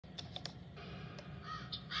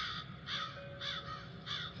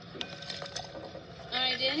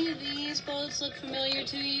Did any of these boats look familiar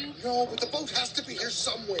to you? No, but the boat has to be here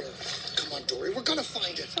somewhere. Come on, Dory, we're gonna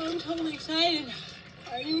find it. I'm totally excited.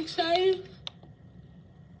 Are you excited?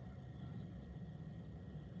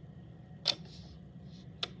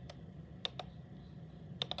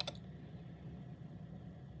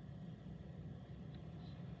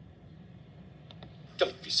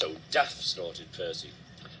 Don't be so daft, snorted Percy.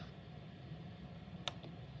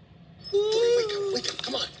 Dory, wake up,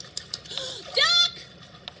 come on. Duck!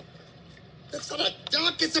 That's not a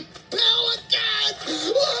duck, it's a pelican!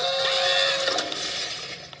 No!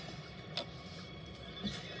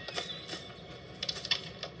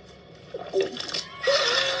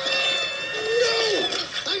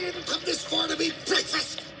 I didn't come this far to eat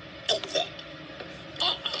breakfast!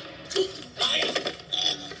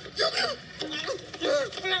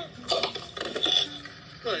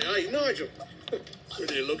 Hey, Nigel.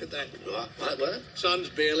 Would you look at that? What? Sun's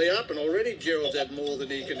barely up and already Gerald's had more than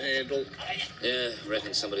he can handle. Yeah,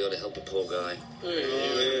 reckon somebody ought to help the poor guy.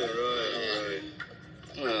 Yeah, right.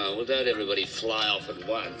 Oh, without everybody fly off at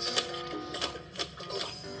once.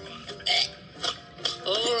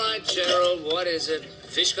 All right, Gerald, what is it?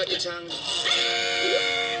 Fish got your tongue?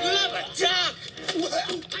 Love a duck!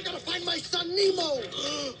 I gotta find my son, Nemo!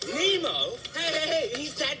 Nemo? Hey,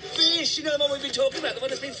 he's that fish, you know, the one we've been talking about, the one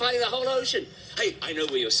that's been fighting the whole ocean. Hey, I know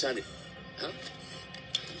where your son is. Huh?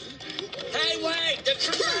 Hey, wait! They're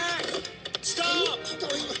coming back! Stop!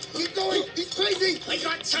 Keep going! He's crazy! I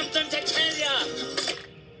got something to tell you!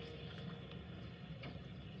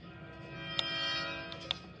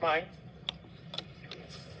 Mine.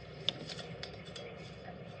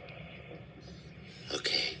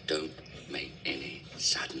 Okay, don't make any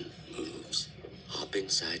sudden moves. Hop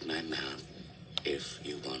inside my mouth if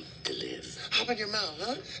you want to live. Hop in your mouth,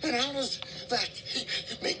 huh? And how does that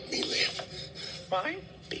make me live? Mine?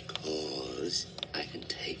 Because I can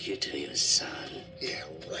take you to your son. Yeah,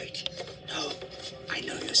 right. No, I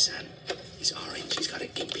know your son. He's orange. He's got a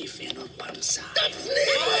gimpy fin on one side. That's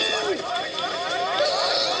Nemo!